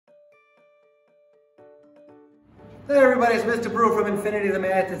Hey everybody, it's Mr. Brew from Infinity the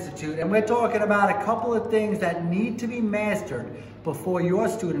Math Institute, and we're talking about a couple of things that need to be mastered before your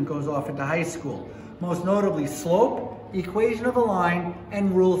student goes off into high school. Most notably slope, equation of a line,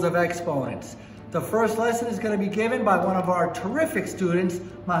 and rules of exponents. The first lesson is going to be given by one of our terrific students,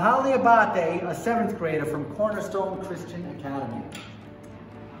 Mehaliye, a 7th grader from Cornerstone Christian Academy.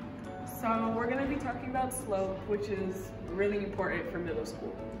 So we're going to be talking about slope, which is really important for middle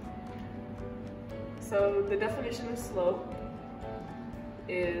school. So the definition of slope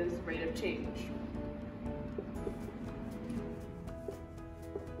is rate of change.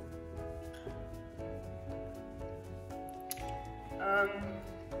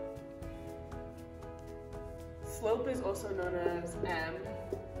 Slope is also known as m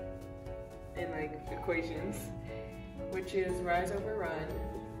in equations, which is rise over run,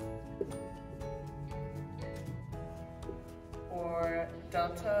 or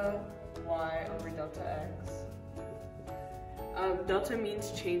delta y over delta x. Delta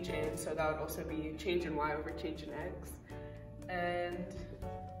means change in, so that would also be change in y over change in x. And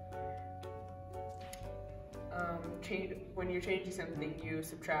when you're changing something, you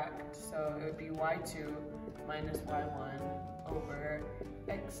subtract, so it would be y2 minus y1 over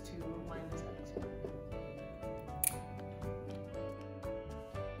x2 minus